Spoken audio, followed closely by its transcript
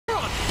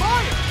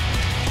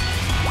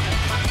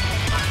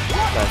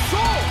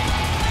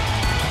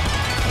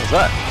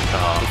that?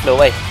 He flew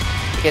away.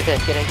 Get it.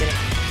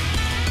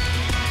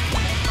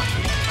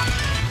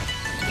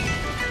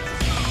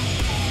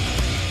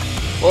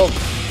 Whoa.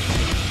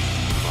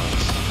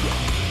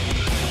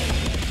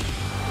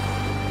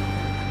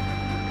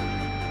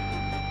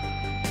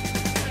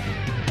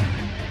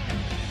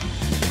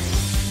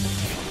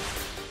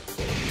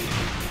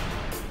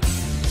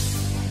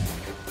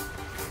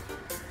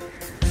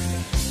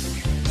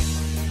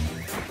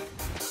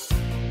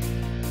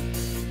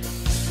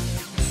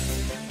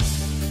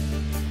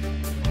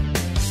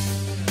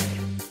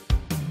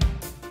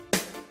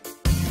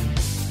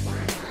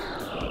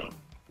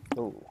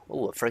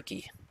 Oh, a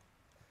Freaky.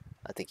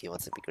 I think he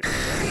wants to be good.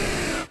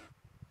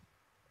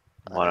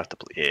 Might have to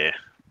play. Yeah.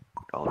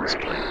 I'll just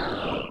play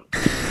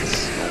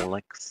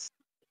Snorlax.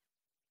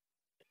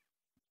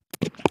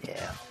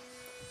 Yeah.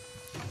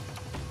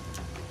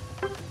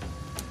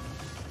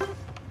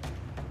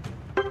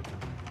 Oh,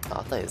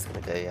 I thought he was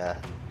gonna go,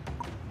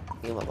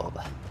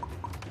 MOBA.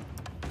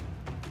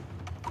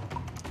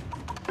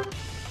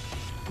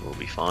 We'll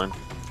be fine.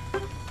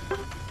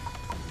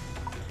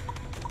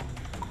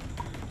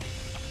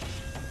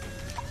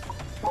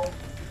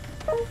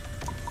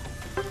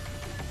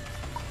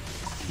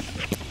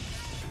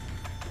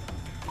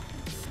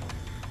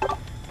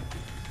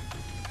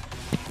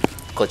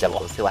 Go jump,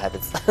 we'll see what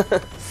happens.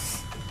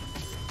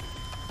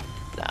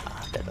 Nah,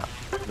 better not.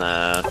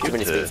 Nah, Too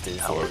many give it speedsters, to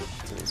Talon. yeah.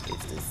 Too many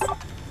speedsters.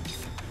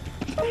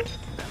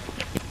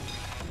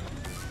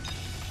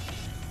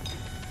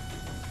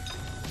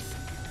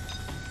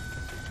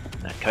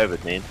 Nah,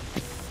 COVID, man.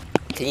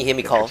 Can you hear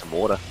me Drink cough? some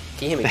water.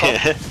 Can you hear me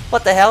cough?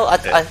 What the hell?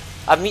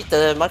 I mute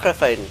the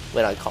microphone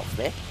when I cough,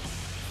 man.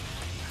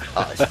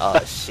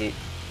 Oh shit.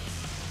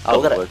 Oh,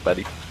 we gotta work,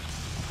 buddy.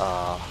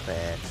 Oh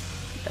man.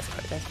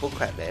 That's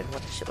bullcrap, man.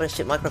 What a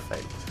shit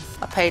microphone.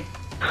 I paid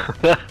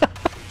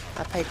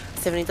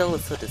 $70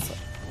 for this one.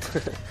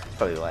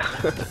 Probably why.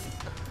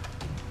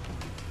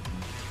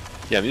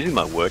 Yeah, I'm using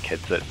my work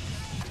headset.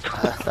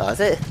 No, is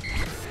it?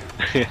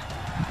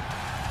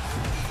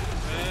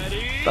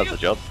 Does the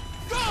job.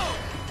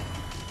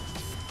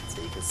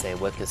 So you can say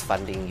work is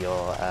funding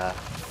your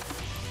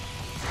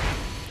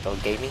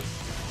gaming,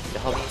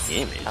 your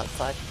hobbies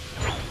outside.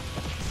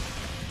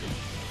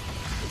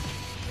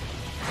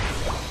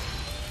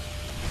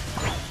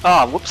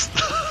 Ah, whoops.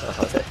 What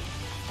was it?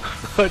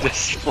 I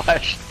just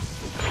splashed.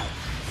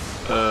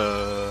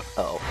 Oh.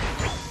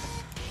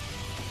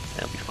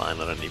 That'll be fine,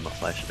 I don't need my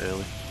flash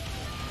early.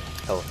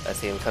 Oh, I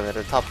see him coming at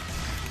the top.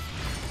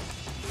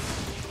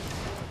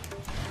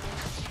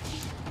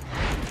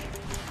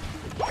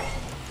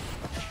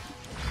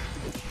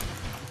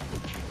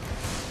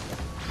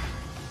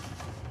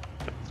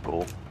 That's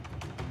cool.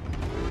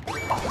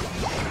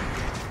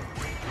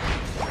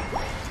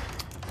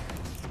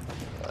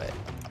 Alright.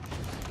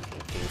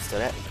 Can you still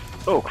that?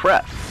 Oh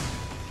crap!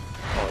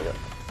 Oh my god.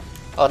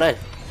 Oh no!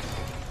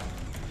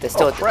 They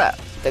still crap!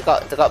 They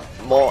got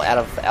more out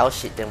of our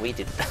shit than we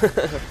did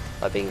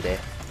by being there.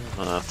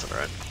 Oh, that's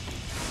alright.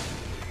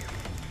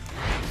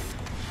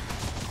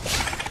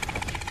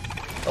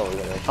 Oh,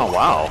 we're gonna. Oh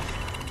wow!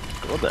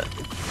 Good that.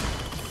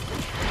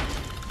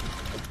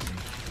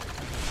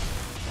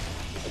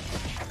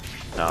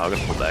 No, I'm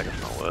gonna pull back.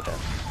 It's not worth it.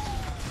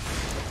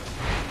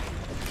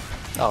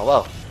 Oh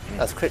well,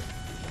 that's crit.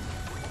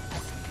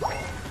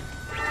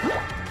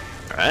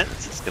 Alright,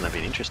 this is gonna be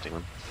an interesting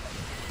one.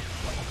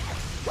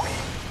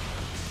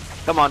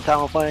 Come on,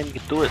 Talonflame, you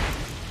can do it!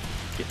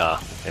 Yeah,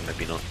 okay,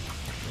 maybe not.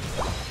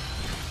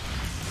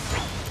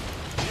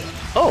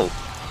 Oh!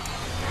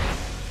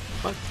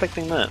 I'm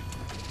expecting that.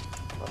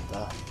 What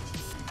the?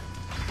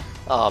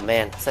 Oh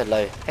man, so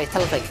low. Hey,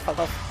 Talonflame, fuck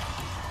off.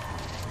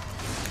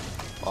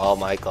 Oh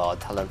my god,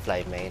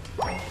 Talonflame, man.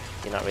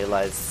 You not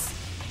realize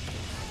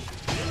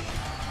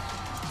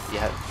you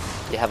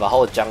have a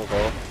whole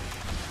jungle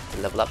to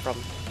level up from.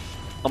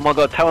 Oh my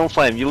god,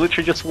 Talonflame, you're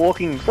literally just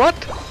walking. What?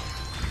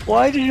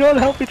 Why did you not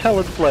help me,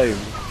 Talonflame?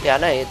 Yeah, I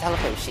know,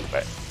 Talonflame shit,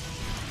 bro.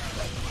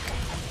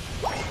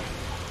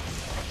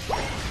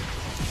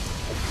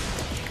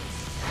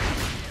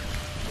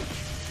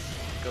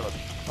 God.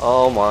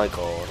 Oh my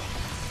god.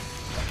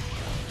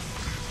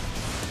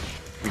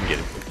 We can get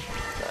him.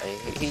 No,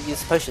 he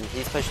used potion,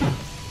 he's potion.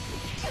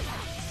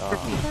 Oh,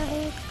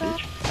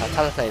 Bitch.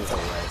 Talonflame's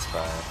always,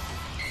 bro.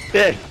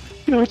 Yeah,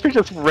 you literally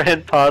just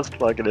ran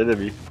past like an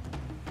enemy.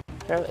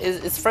 Bro,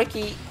 is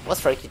Frankie...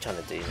 What's Frankie trying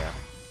to do now?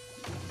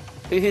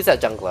 Who's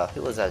that jungler?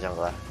 Who was that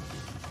jungler?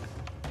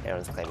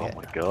 Aaron's claiming it. Oh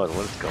my god,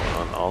 what is going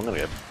on? Oh, I'm gonna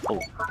go. Oh.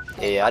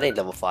 Yeah, I need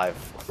level 5.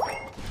 I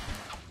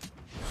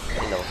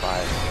need level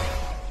 5.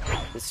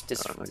 This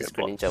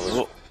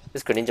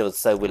Greninja was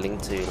so willing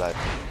to like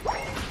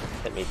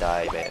let me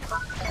die, man.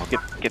 I'll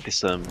get this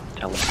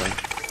Talonflame.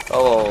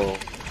 Oh,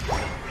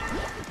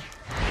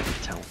 Get this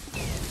Talon.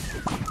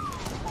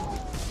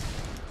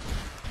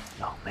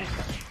 Oh man,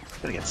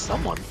 gotta get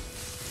someone.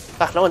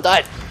 fuck! No one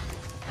died.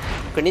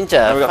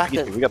 Greninja. No, we got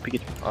fucking... Pikachu. We got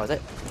Pikachu. Oh, is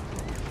it?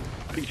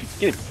 Pikachu,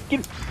 get him! Get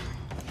him!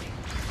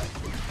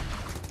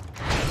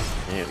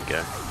 There we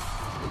go.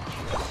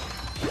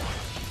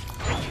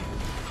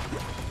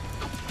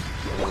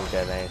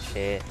 Greninja, man.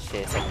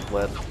 Share some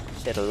work.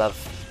 Share the love.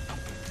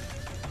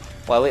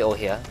 Why are we all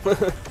here?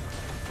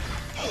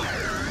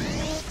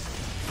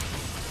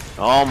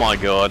 Oh my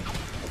god.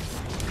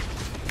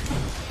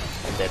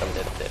 I'm dead.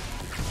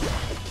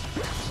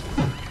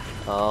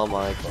 Oh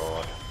my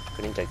god.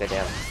 Greninja, go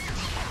down.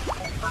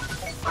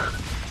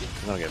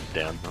 I'm gonna get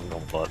down. I'm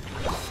going bot.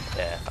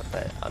 Yeah, fuck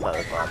that. I'm not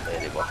going up there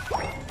anymore.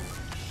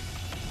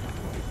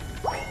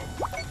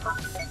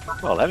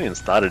 Well, I haven't even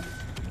started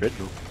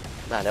Drednaw.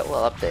 Nah, they're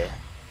all up there.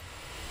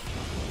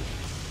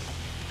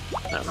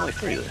 No, I'm only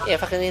 3 there. Yeah,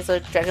 fucking there's a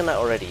Dragonite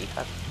already.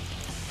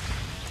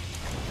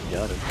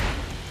 Yeah, I do.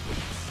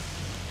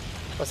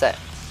 What's that?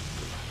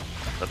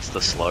 That's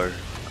the slow.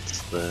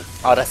 That's the...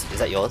 Oh, is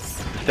that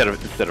yours?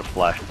 Instead of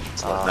flash,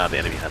 it's like, Ah. nah, the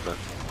enemy had that.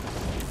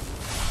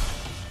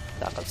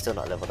 Nah, I'm still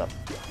not leveled up.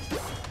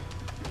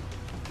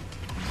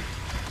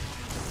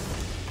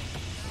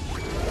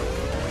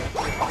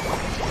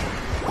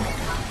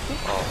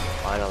 Oh,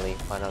 finally.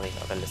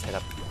 Okay, let's head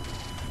up.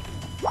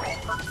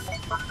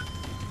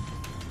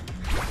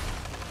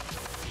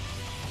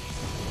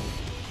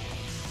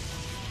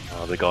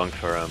 Oh, they're going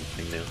for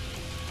thing now.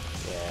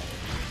 Yeah.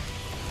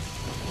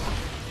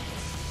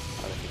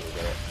 I don't think we'll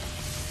get it.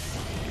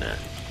 Nah.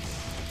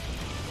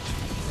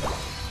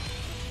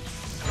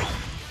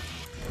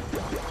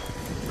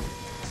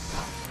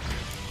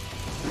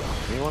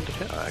 Anyone to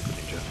hit? Alright,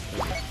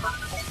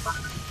 Greninja.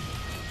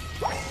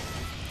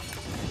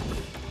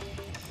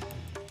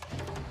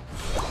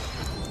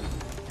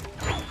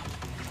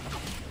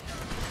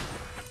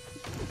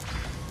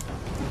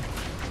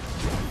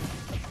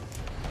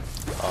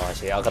 Oh,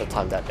 actually, I gotta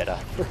time that better.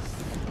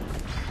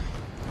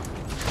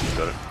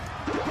 Got it.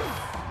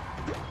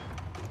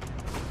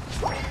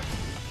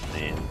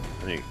 Man,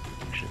 I think...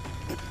 Shit.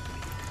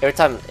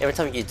 Every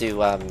time you do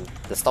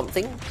the stomp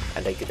thing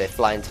and they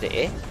fly into the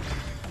air,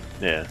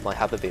 Yeah. my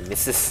Hyper Beam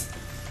misses.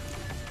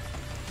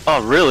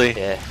 Oh, really?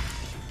 Yeah.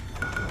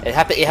 It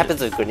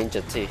happens with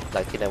Greninja too,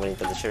 like you know when he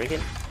does the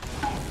shuriken.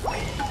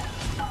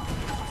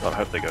 I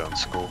hope they go on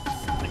score.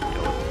 Thank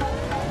God.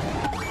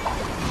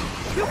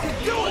 You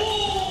can do it!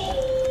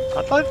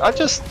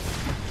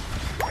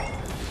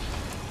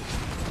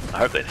 I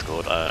hope they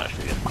scored. I don't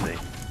actually get to see.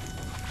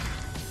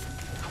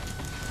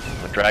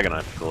 The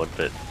Dragonite scored,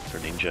 but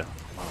Greninja.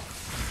 Oh,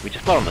 we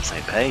just not on the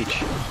same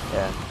page.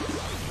 Yeah.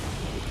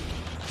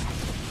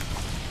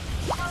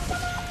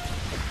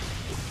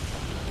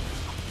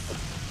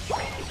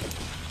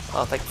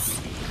 Oh, thanks.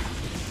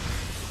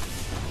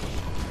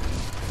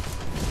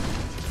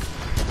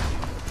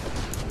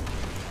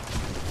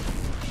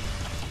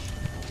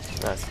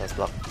 Nice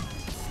block.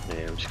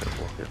 Yeah, I'm just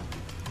gonna walk it.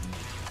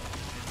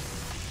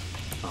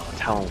 Oh,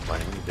 Talonflame,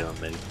 what are you doing,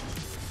 mate?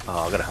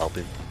 Oh, I gotta help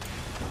him.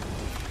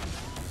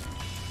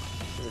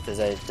 There's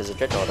a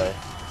Drednaw though.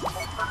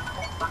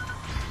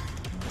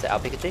 Is that our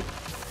Pikachu?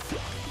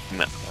 No.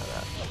 No.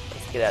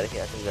 Let's get out of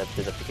here.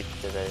 There's a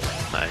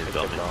Pikachu. Nah, he's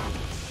got me. Drednaw.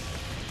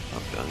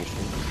 I'm going.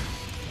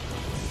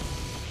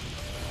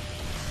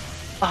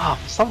 Ah,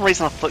 for some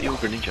reason I thought you were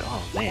Greninja.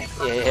 Oh man.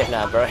 Yeah,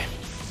 nah, bro.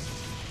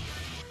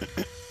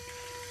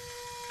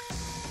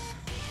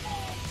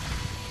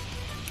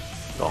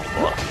 Oh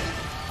what?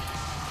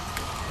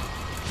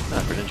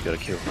 Nah, Greninja got a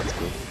kill. That's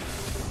good.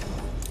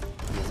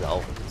 He's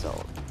old.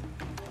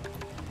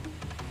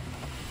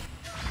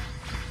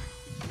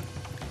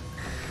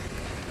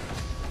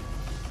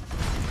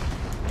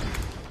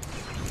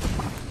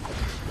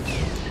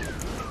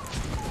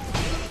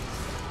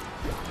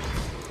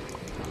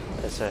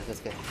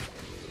 Let's go.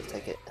 Let's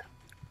take it.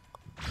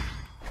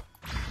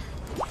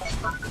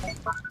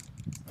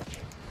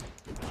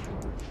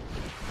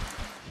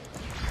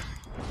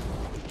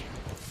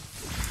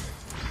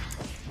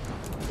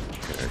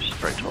 There's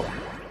straight top.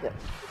 Yep.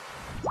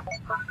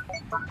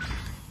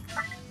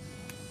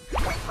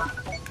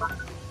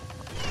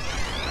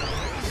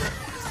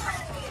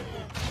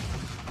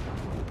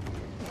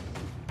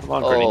 Come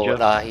on, Oh, Greninja.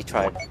 nah, he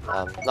tried.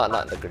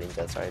 Not the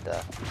Greninja, sorry,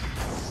 the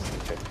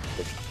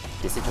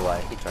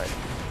Decidueye, he tried.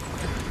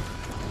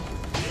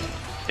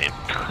 Damn.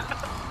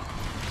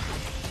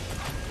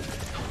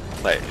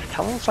 Wait,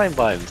 Talonflame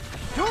by him.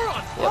 You're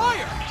on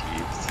fire!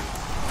 Jeez.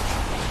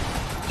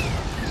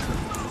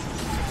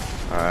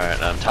 Alright,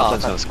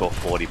 Talonflame's gonna score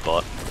 40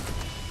 bot.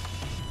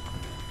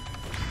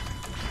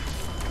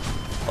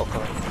 Oh,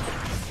 come on.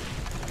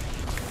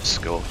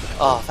 Score.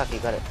 Oh, fuck, he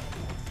got it.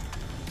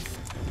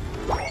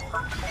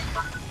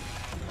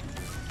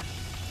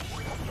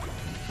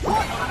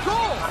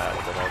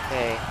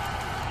 Okay.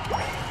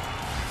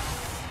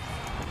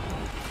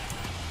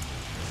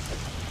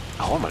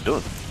 Oh, what am I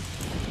doing?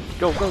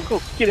 Go,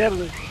 get out of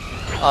there.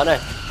 Oh no.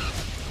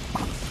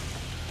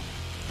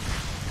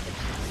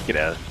 Get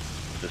out.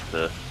 Just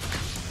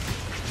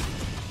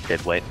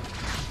dead weight.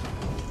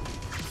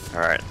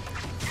 Alright.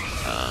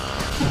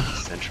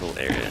 Central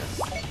area.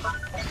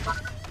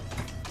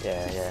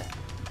 Yeah.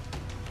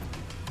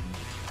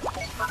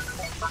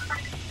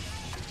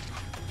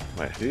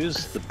 Wait,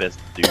 who's the best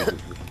dude that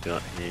we've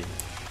got here?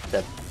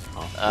 The,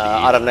 Oh,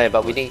 I don't know,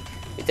 but we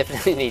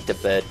definitely need the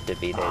bird to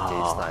be there to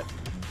Oh. snipe.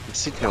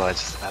 Synchro is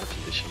just out of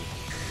position.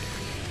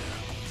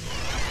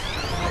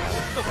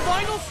 The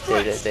final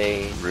stretch.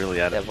 They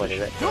Really out of avoided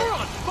position. it. You're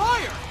on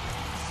fire.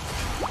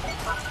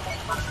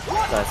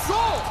 What Nice. a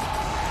goal!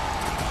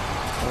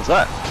 What was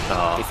that?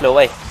 He Oh, flew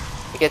away.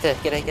 Get it,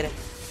 get it, get it.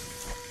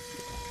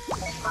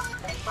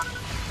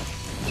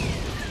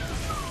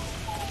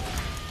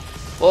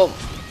 Boom.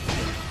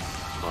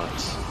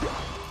 nice.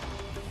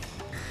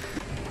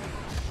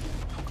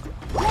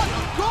 What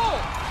a goal!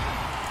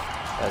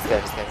 Let's go,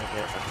 let's go,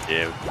 let's go.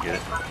 Yeah, we can get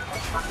it.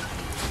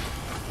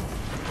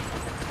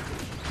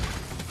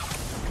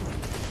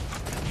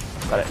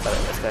 Got it,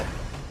 let's go.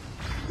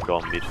 Go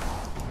on mid.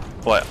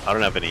 Wait, I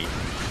don't have any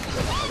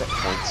Okay.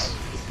 points.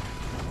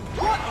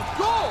 What a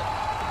goal!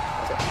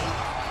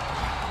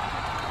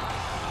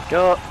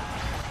 Go!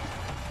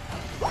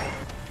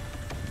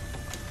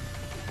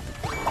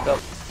 Go.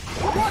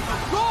 What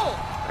a goal!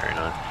 Very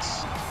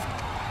nice.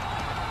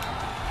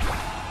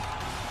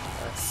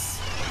 Nice.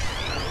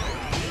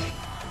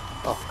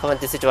 Oh, come on,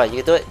 this is right. You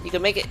can do it. You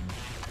can make it.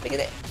 Make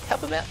it.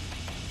 Help him out.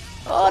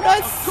 Oh, A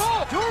nice.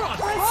 goal! You're on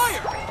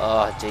fire!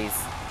 Oh, jeez.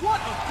 What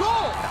a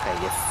goal! Okay,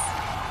 yes.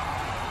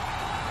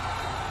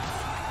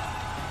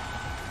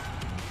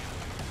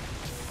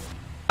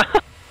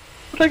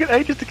 They get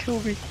ages to kill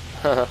me.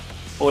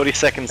 40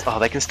 seconds. Oh,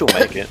 they can still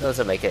make it. Those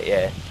will make it,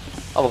 yeah.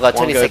 Oh my god,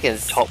 20 go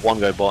seconds. Top, one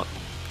go bot.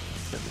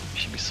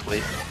 Should be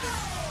sweet.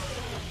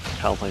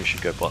 Talonflame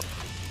should go bot.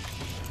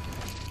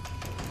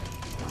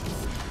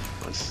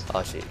 Nice.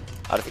 Oh shit.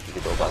 I don't think he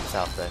can do it by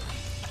himself though.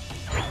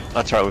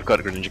 That's right, we've got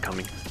a Greninja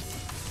coming.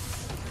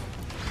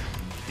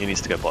 He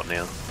needs to go bot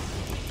now.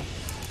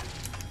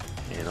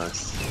 Yeah,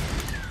 nice.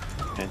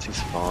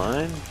 Fancy's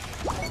fine.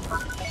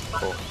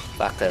 Oh,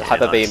 back there. Yeah,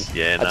 Hyper nice. beam.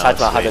 Yeah, I tried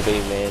my sweet. hyper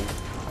beam, man.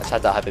 I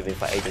tried that hyper beam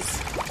for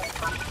ages.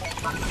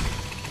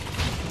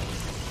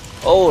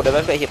 Oh, the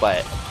man got hit by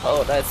it.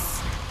 Oh,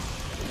 nice.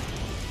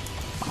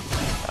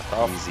 Back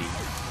off. Easy.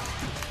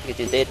 Look at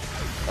you did.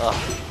 Oh,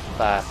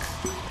 fuck.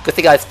 Good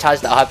thing I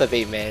charged the hyper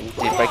beam, man.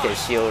 Didn't break their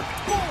shield.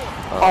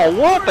 Oh,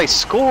 what? They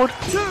scored?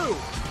 2,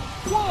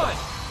 1.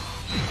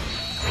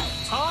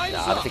 Time's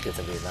Nah, I don't up. think it's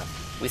gonna be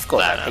enough. We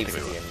scored Nah, like nah, I heaps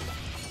think at we the will.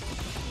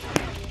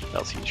 end. That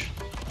was huge.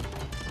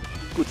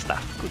 Good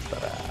stuff, good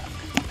stuff.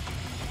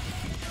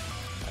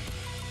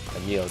 I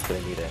knew I was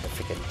gonna need a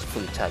freaking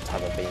fully charged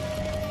hyper beam.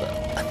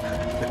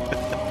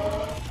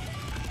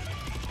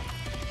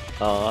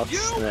 Oh, You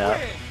snap.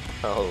 win.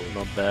 Oh,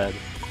 not bad.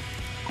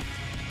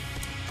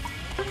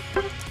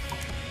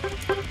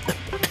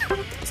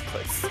 It's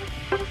close.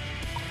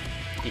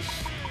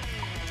 Eesh.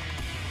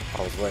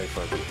 I was worried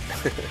for a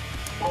bit.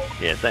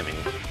 Yeah, same here.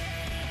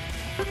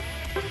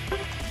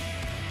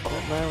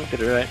 Oh no, we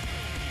did it right.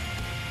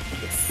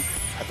 Yes,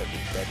 hyper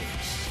beam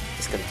damage.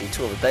 Just gonna do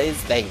 2 of the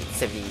days. Bang,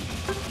 70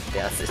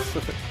 ounces.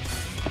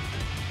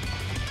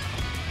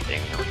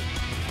 Dang.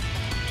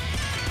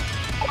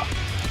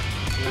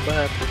 Not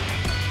bad.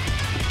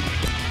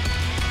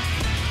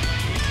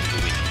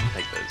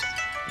 Take those.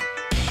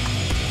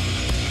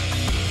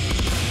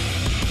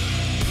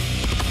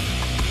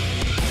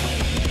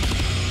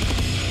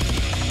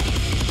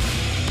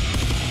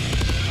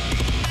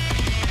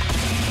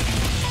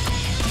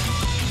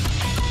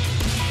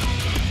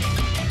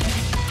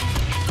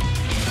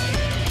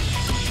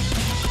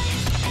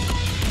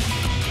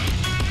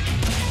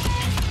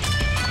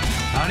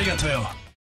 Arigato.